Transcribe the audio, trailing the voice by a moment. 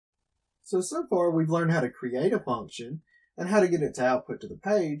So far we've learned how to create a function and how to get it to output to the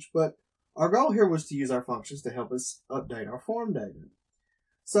page, but our goal here was to use our functions to help us update our form data.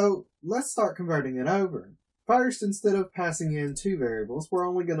 So let's start converting it over. First, instead of passing in two variables, we're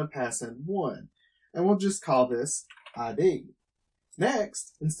only going to pass in one, and we'll just call this ID.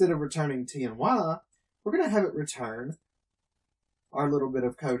 Next, instead of returning t and y, we're going to have it return our little bit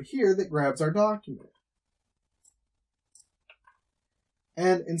of code here that grabs our document.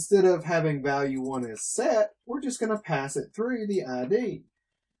 And instead of having value 1 as set, we're just going to pass it through the ID.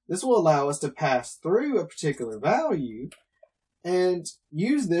 This will allow us to pass through a particular value and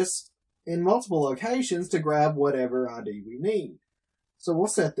use this in multiple locations to grab whatever ID we need. So we'll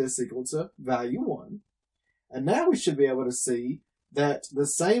set this equal to value 1. And now we should be able to see that the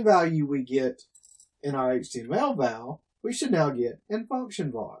same value we get in our HTML val, we should now get in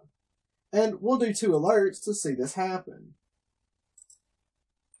function var. And we'll do 2 alerts to see this happen.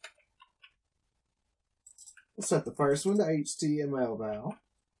 We'll set the first one to HTML val,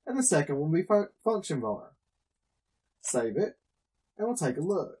 and the second one will be function var. Save it, and we'll take a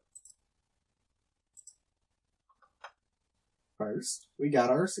look. First, we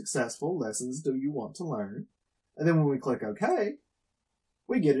got our successful lessons do you want to learn, and then when we click OK,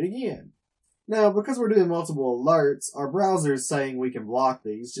 we get it again. Now, because we're doing multiple alerts, our browser is saying we can block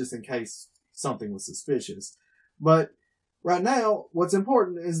these just in case something was suspicious. But right now, what's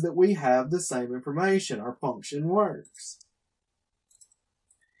important is that we have the same information. Our function works.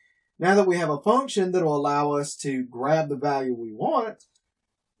 Now that we have a function that will allow us to grab the value we want,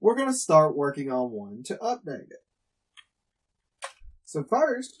 we're going to start working on one to update it. So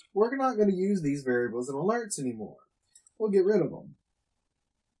first, we're not going to use these variables and alerts anymore. We'll get rid of them.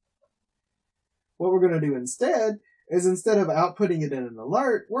 What we're going to do instead is instead of outputting it in an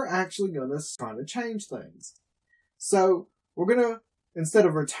alert, we're actually going to try to change things. So we're going to, instead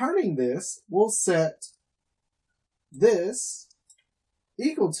of returning this, we'll set this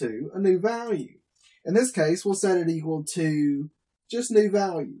equal to a new value. In this case, we'll set it equal to just new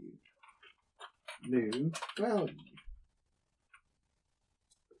value. New value.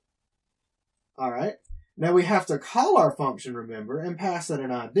 Alright, now we have to call our function, remember, and pass it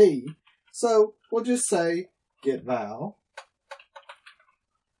an ID. So we'll just say get val,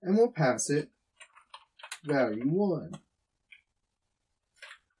 and we'll pass it value 1.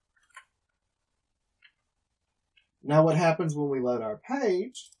 Now what happens when we load our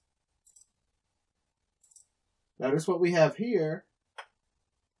page? Notice what we have here.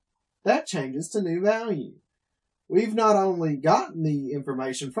 That changes to new value. We've not only gotten the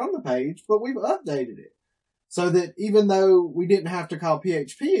information from the page, but we've updated it. So that even though we didn't have to call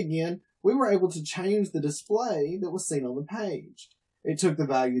PHP again, we were able to change the display that was seen on the page. It took the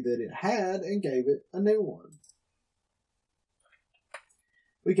value that it had and gave it a new one.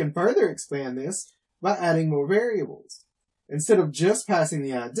 We can further expand this by adding more variables. Instead of just passing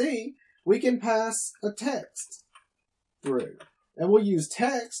the ID, we can pass a text through. And we'll use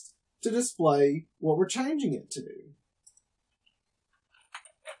text to display what we're changing it to.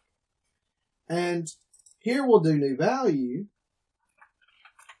 And here we'll do new value.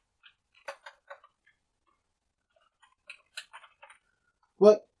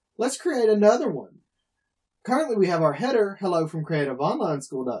 But let's create another one. Currently we have our header, hello from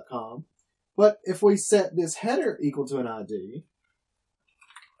creativeonlineschool.com. But if we set this header equal to an ID,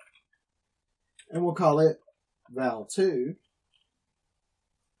 and we'll call it val2,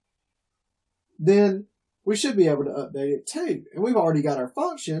 then we should be able to update it too. And we've already got our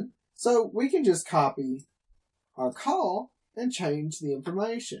function, so we can just copy our call and change the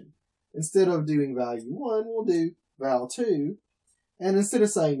information. Instead of doing value 1, we'll do val2. And instead of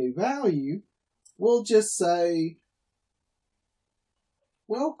saying new value, we'll just say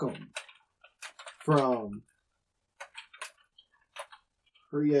welcome from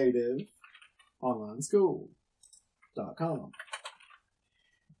creativeonlineschool.com.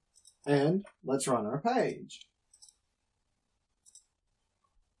 And let's run our page.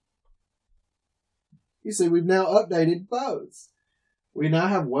 You see, we've now updated both. We now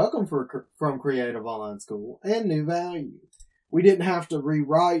have welcome from Creative Online School and new value. We didn't have to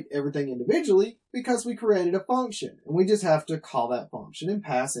rewrite everything individually because we created a function, and we just have to call that function and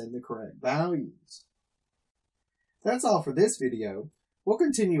pass in the correct values. That's all for this video. We'll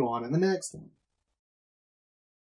continue on in the next one.